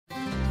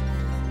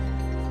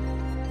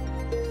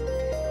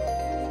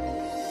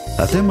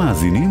אתם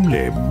מאזינים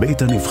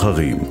לבית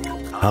הנבחרים,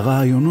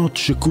 הרעיונות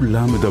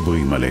שכולם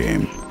מדברים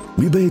עליהם,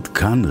 מבית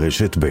כאן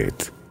רשת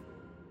בית.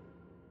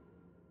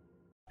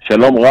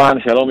 שלום רן,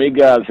 שלום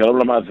יגאל, שלום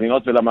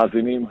למאזינות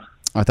ולמאזינים.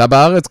 אתה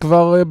בארץ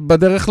כבר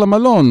בדרך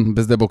למלון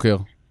בשדה בוקר.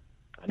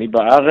 אני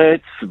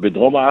בארץ,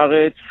 בדרום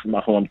הארץ,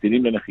 אנחנו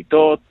ממתינים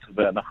לנחיתות,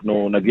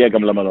 ואנחנו נגיע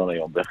גם למלון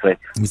היום, בהחלט.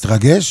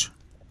 מתרגש?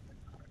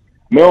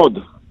 מאוד.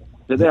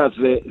 אתה יודע,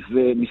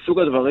 זה מסוג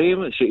הדברים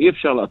שאי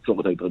אפשר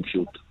לעצור את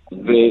ההתרגשות.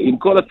 ועם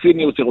כל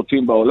הציניות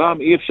שרוצים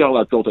בעולם, אי אפשר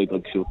לעצור את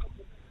ההתרגשות.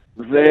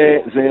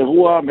 זה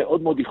אירוע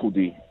מאוד מאוד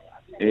ייחודי.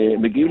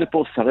 מגיעים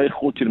לפה שרי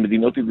חוץ של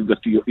מדינות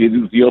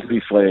ידידותיות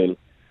לישראל,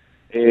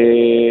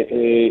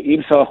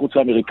 עם שר החוץ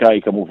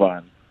האמריקאי כמובן,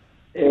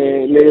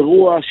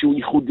 לאירוע שהוא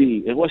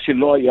ייחודי, אירוע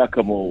שלא היה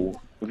כמוהו,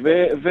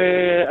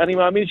 ואני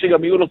מאמין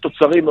שגם יהיו לו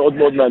תוצרים מאוד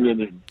מאוד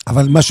מעניינים.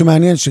 אבל מה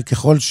שמעניין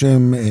שככל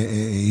שהן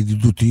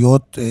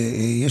ידידותיות,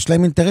 יש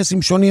להם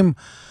אינטרסים שונים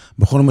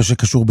בכל מה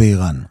שקשור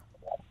באיראן.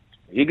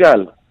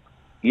 יגאל,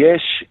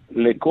 יש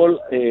לכל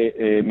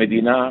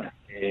מדינה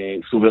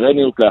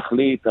סוברניות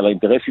להחליט על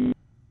האינטרסים,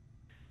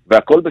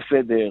 והכל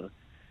בסדר,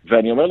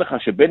 ואני אומר לך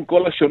שבין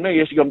כל השונה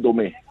יש גם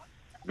דומה.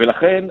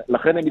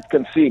 ולכן הם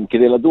מתכנסים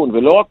כדי לדון,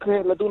 ולא רק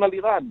לדון על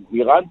איראן.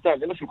 איראן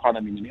תעלה לשולחן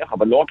אני מניח,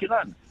 אבל לא רק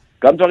איראן.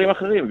 גם דברים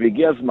אחרים,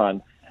 והגיע הזמן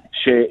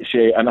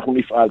שאנחנו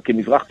נפעל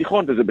כמזרח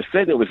תיכון, וזה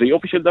בסדר, וזה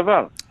יופי של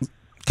דבר.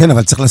 כן,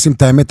 אבל צריך לשים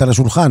את האמת על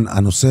השולחן.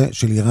 הנושא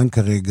של איראן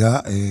כרגע,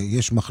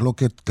 יש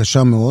מחלוקת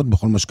קשה מאוד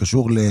בכל מה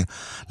שקשור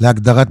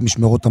להגדרת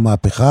משמרות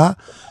המהפכה,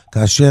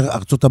 כאשר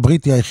ארצות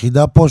הברית היא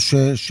היחידה פה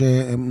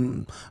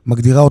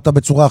שמגדירה אותה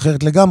בצורה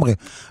אחרת לגמרי,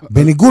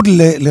 בניגוד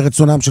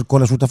לרצונם של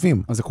כל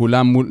השותפים. אז זה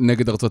כולם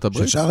נגד ארצות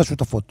הברית? של שאר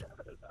השותפות.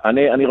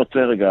 אני רוצה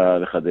רגע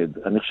לחדד.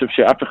 אני חושב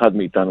שאף אחד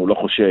מאיתנו לא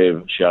חושב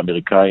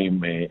שהאמריקאים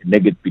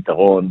נגד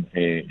פתרון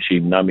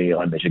שימנע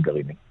מאיראן נשק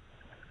גרעיני.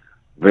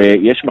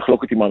 ויש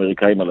מחלוקת עם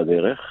האמריקאים על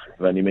הדרך,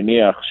 ואני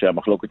מניח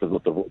שהמחלוקת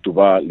הזאת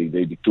תובא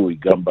לידי ביטוי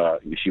גם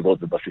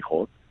בישיבות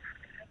ובשיחות,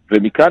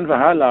 ומכאן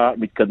והלאה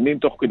מתקדמים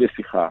תוך כדי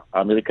שיחה.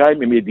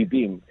 האמריקאים הם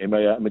ידידים, הם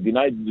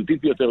המדינה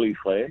הידידותית ביותר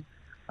לישראל,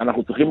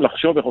 אנחנו צריכים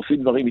לחשוב איך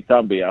עושים דברים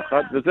איתם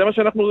ביחד, וזה מה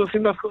שאנחנו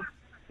מנסים לעשות.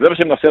 זה מה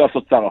שמנסה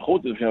לעשות שר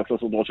החוץ, זה מה שמנסה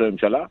לעשות ראש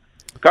הממשלה,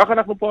 ככה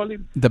אנחנו פועלים.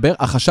 דבר,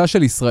 החשש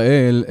של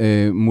ישראל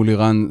מול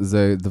איראן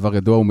זה דבר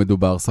ידוע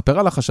ומדובר. ספר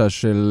על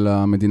החשש של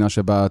המדינה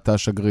שבה אתה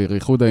שגריר,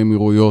 לאיחוד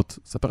האמירויות,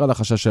 ספר על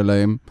החשש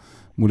שלהם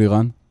מול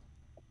איראן.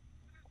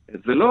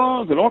 זה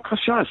לא רק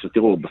חשש,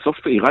 תראו, בסוף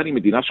איראן היא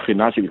מדינה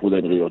שכנה של לאיחוד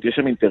האמירויות, יש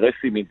שם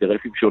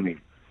אינטרסים שונים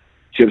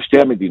של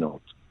שתי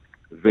המדינות,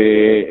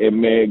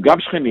 והם גם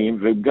שכנים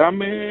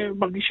וגם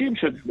מרגישים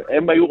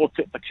שהם היו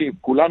רוצים, תקשיב,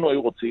 כולם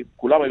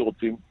היו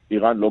רוצים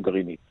איראן לא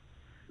גרעינית,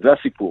 זה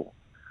הסיפור.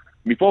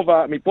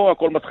 מפה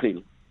הכל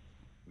מתחיל.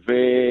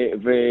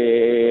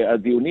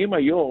 והדיונים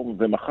היום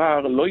ומחר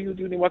לא יהיו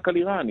דיונים רק על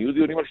איראן, יהיו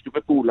דיונים על שיתופי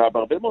פעולה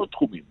בהרבה מאוד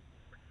תחומים.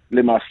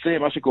 למעשה,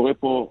 מה שקורה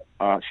פה,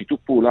 השיתוף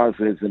פעולה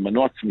הזה, זה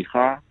מנוע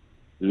צמיחה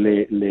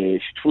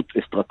לשותפות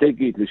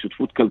אסטרטגית,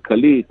 לשותפות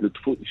כלכלית,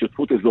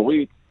 לשותפות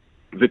אזורית,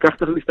 וכך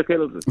צריך להסתכל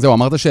על זה. זהו,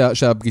 אמרת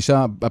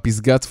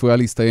הפסגה צפויה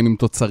להסתיים עם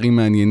תוצרים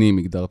מעניינים,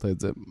 הגדרת את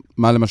זה.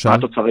 מה למשל?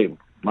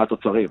 מה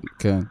התוצרים?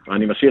 כן.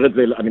 אני משאיר את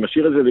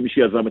זה למי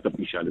שיזם את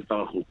הפגישה,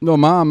 לשר החוץ. לא,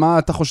 מה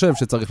אתה חושב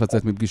שצריך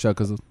לצאת מפגישה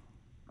כזאת?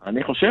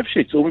 אני חושב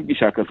שיצאו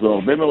מפגישה כזו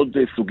הרבה מאוד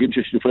סוגים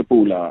של שיתופי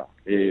פעולה,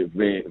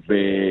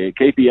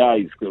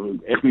 ו-KPIs,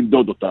 איך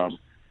למדוד אותם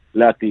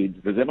לעתיד,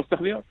 וזה מה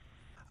שצריך להיות.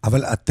 אבל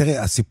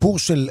תראה, הסיפור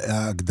של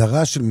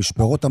ההגדרה של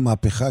משמרות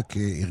המהפכה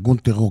כארגון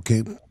טרור,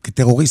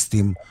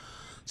 כטרוריסטים,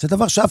 זה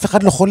דבר שאף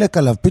אחד לא חולק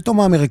עליו. פתאום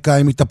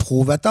האמריקאים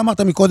התהפכו, ואתה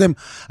אמרת מקודם,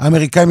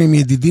 האמריקאים הם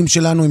ידידים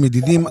שלנו, הם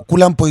ידידים,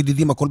 כולם פה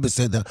ידידים, הכל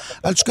בסדר.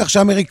 אל תשכח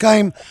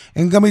שהאמריקאים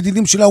הם גם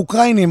ידידים של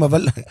האוקראינים,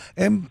 אבל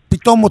הם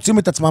פתאום מוצאים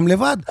את עצמם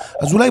לבד.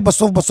 אז אולי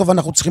בסוף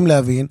אנחנו צריכים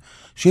להבין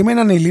שאם אין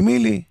אני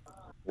מילי.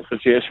 אני חושב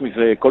שיש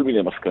מזה כל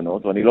מיני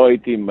מסקנות, ואני לא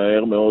הייתי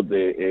מהר מאוד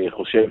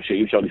חושב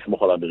שאי אפשר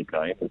לסמוך על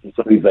האמריקאים, אני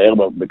צריך להיזהר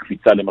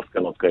בקפיצה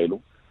למסקנות כאלו.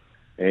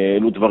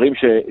 אלו דברים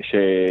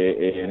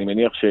שאני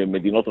מניח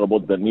שמדינות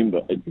רבות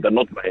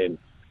דנות בהן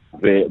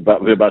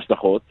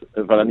ובהשלכות,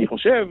 אבל אני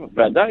חושב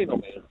ועדיין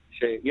אומר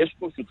שיש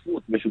פה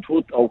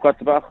שותפות ארוכת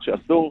טווח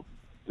שאסור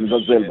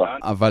לזלזל בה.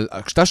 אבל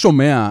כשאתה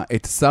שומע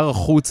את שר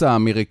החוץ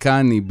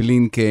האמריקני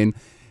בלינקן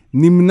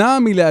נמנע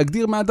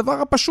מלהגדיר מהדבר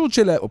הפשוט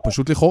או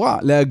פשוט לכאורה,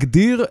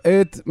 להגדיר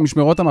את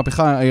משמרות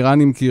המהפכה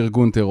האיראנים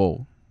כארגון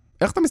טרור.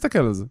 איך אתה מסתכל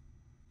על זה?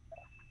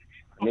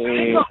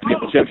 אני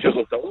חושב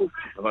שזו טעות,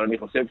 אבל אני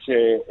חושב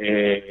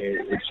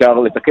שאפשר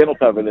לתקן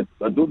אותה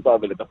ולדון בה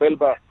ולטפל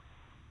בה.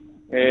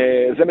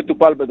 זה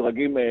מטופל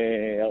בדרגים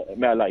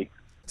מעליי.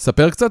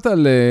 ספר קצת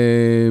על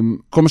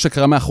כל מה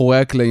שקרה מאחורי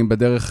הקלעים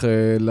בדרך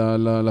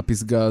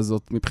לפסגה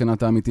הזאת,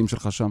 מבחינת העמיתים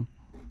שלך שם.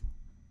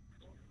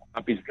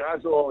 הפסגה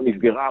הזו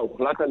נסגרה,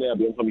 הוחלט עליה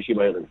ביום חמישי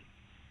בערב.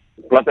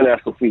 הוחלט עליה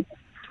סופית.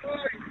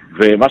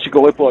 ומה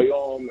שקורה פה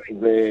היום,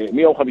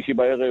 מיום חמישי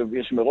בערב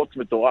יש מרוץ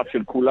מטורף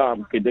של כולם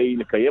כדי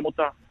לקיים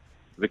אותה,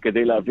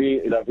 וכדי להביא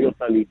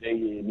אותה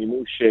לידי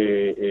מימוש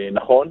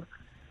נכון.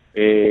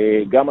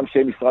 גם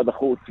אנשי משרד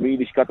החוץ,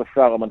 מלשכת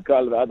השר,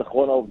 המנכ"ל ועד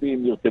אחרון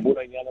העובדים, נרתמו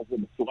לעניין הזה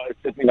בצורה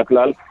יוצאת מן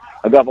הכלל.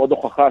 אגב, עוד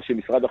הוכחה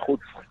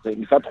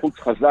שמשרד חוץ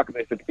חזק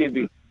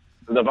ואפקטיבי,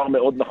 זה דבר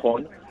מאוד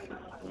נכון,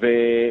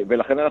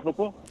 ולכן אנחנו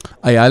פה.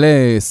 היה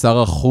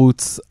לשר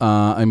החוץ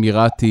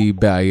האמירתי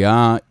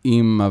בעיה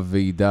אם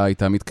הוועידה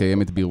הייתה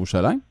מתקיימת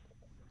בירושלים?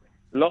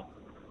 לא.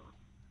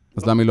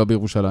 אז למה היא לא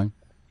בירושלים?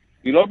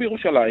 היא לא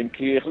בירושלים,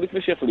 כי החליט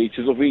ושהחליט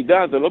שזו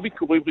ועידה, זה לא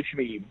ביקורים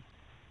רשמיים.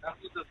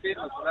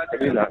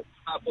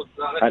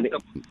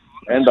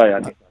 אין בעיה.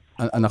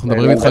 אנחנו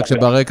מדברים איתך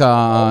כשברקע,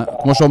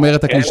 כמו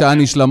שאומרת הקלישאה,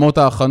 נשלמות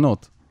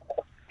ההכנות.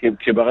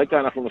 כשברקע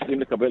אנחנו נוסעים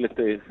לקבל את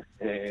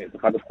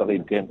אחד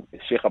השרים, כן,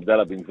 שייח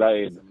עבדאללה בן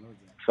זאיד,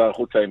 שר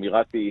החוץ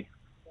האמירתי,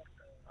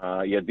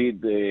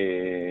 הידיד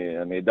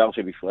הנהדר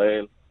של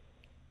ישראל,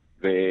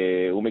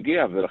 והוא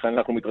מגיע, ולכן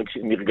אנחנו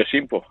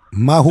נרגשים פה.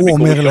 מה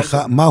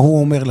הוא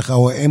אומר לך,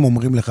 או הם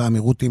אומרים לך,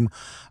 האמירותים,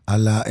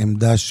 על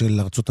העמדה של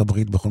ארצות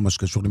הברית בכל מה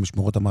שקשור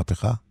למשמרות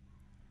המהפכה?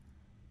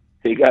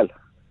 יגאל,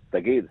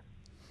 תגיד,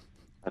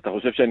 אתה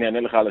חושב שאני אענה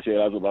לך על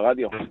השאלה הזו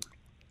ברדיו?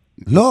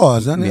 לא,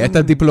 אז אני... נהיית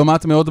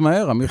דיפלומט מאוד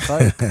מהר, אמיר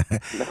חייק.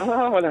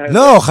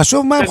 לא,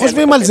 חשוב מה הם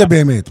חושבים על זה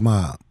באמת,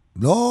 מה?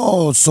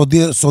 לא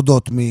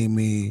סודות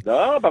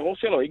לא, ברור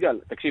שלא, יגאל.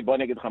 תקשיב, בוא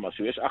אני אגיד לך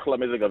משהו. יש אחלה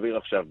מזג אוויר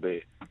עכשיו,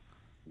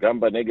 גם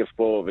בנגב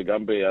פה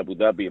וגם באבו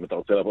דאבי, אם אתה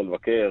רוצה לבוא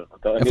לבקר.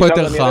 איפה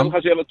יותר חם?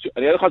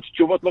 אני אראה לך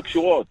תשובות לא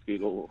קשורות,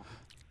 כאילו...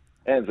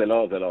 אין, זה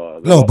לא...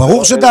 לא,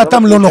 ברור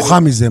שדעתם לא נוחה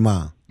מזה, מה?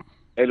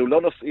 אלו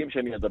לא נושאים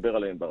שאני אדבר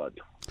עליהם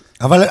ברדיו.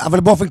 אבל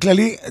באופן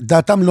כללי,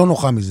 דעתם לא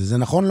נוחה מזה, זה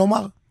נכון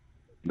לומר?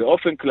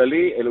 באופן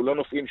כללי, אלו לא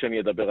נושאים שאני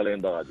אדבר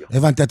עליהם ברדיו.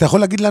 הבנתי, אתה יכול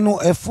להגיד לנו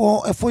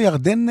איפה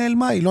ירדן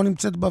נעלמה? היא לא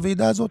נמצאת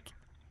בוועידה הזאת?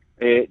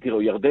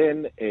 תראו,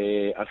 ירדן,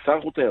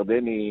 השר חוץ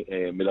הירדני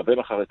מלווה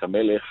מחר את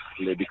המלך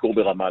לביקור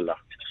ברמאללה,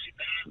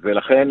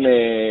 ולכן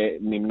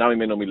נמנע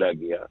ממנו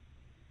מלהגיע.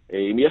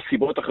 אם יש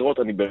סיבות אחרות,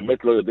 אני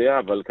באמת לא יודע,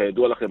 אבל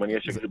כידוע לכם, אני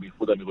שגריר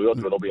באיחוד האמירויות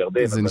ולא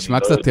בירדן. זה נשמע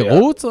קצת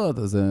תירוץ?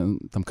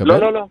 אתה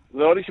מקבל? לא, זה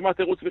לא נשמע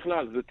תירוץ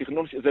בכלל.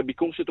 זה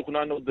ביקור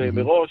שתוכנן עוד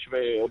מראש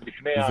ועוד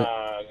לפני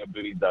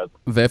הוועידה.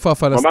 ואיפה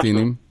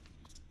הפלסטינים?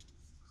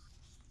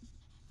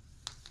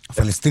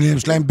 הפלסטינים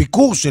יש להם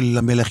ביקור של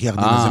המלך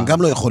ירדן, אז הם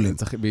גם לא יכולים.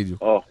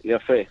 בדיוק.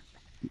 יפה.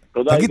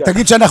 תודה, יגאל.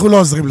 תגיד שאנחנו לא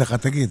עוזרים לך,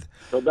 תגיד.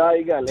 תודה,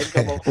 יגאל, אין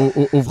כמוך.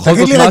 ובכל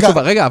זאת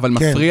משהו, רגע, אבל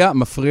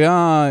מפריע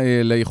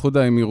לאיחוד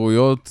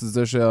האמירויות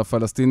זה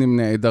שהפלסטינים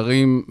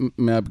נעדרים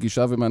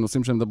מהפגישה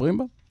ומהנושאים שהם מדברים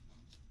בה?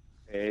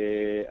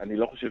 אני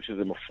לא חושב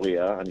שזה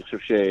מפריע, אני חושב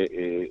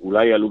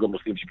שאולי יעלו גם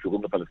נושאים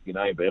שקשורים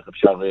לפלסטינאים, ואיך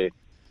אפשר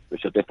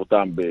לשתף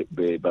אותם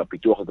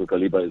בפיתוח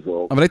הכלכלי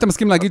באזור. אבל היית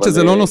מסכים להגיד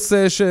שזה לא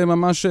נושא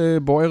שממש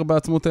בוער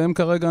בעצמותיהם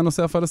כרגע,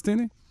 הנושא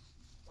הפלסטיני?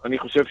 אני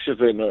חושב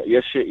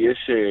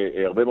שיש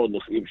הרבה מאוד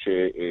נושאים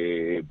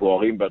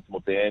שבוערים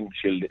בעצמותיהן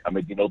של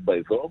המדינות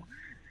באזור,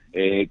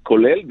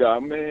 כולל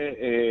גם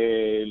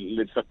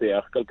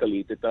לפתח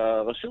כלכלית את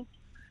הרשות.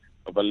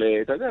 אבל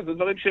אתה יודע, זה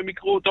דברים שהם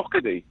יקרו תוך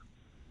כדי.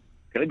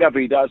 כרגע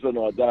הוועידה הזו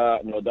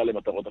נועדה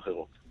למטרות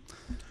אחרות.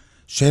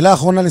 שאלה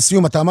אחרונה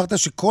לסיום, אתה אמרת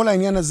שכל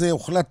העניין הזה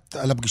הוחלט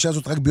על הפגישה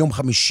הזאת רק ביום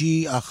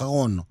חמישי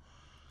האחרון.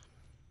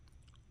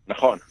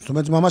 נכון. זאת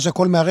אומרת, זה ממש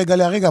הכל מהרגע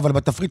להרגע, אבל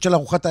בתפריט של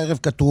ארוחת הערב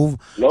כתוב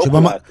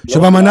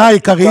שבמנה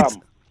העיקרית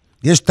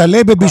יש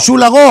תלה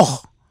בבישול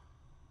ארוך.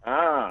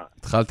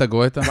 התחלת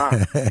גואטה? מה?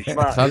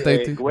 התחלת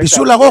איתי?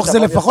 בישול ארוך זה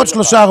לפחות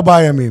 3-4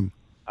 ימים.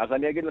 אז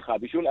אני אגיד לך,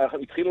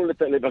 התחילו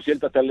לבשל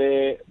את התלה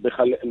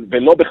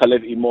ולא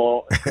בחלב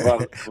אימו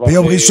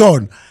ביום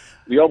ראשון.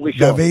 ביום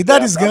ראשון. והוועידה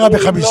נסגרה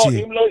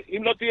בחמישי.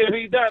 אם לא תהיה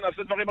ועידה,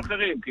 נעשה דברים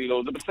אחרים,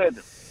 כאילו, זה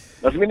בסדר.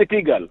 נזמין את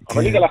יגאל,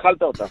 אבל יגאל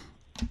אכלת אותה.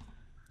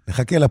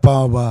 נחכה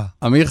לפעם הבאה.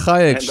 אמיר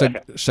חייק,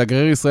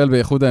 שגריר ישראל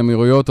באיחוד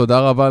האמירויות, תודה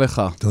רבה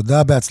לך.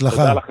 תודה,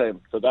 בהצלחה.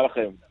 תודה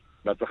לכם.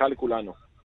 בהצלחה לכולנו.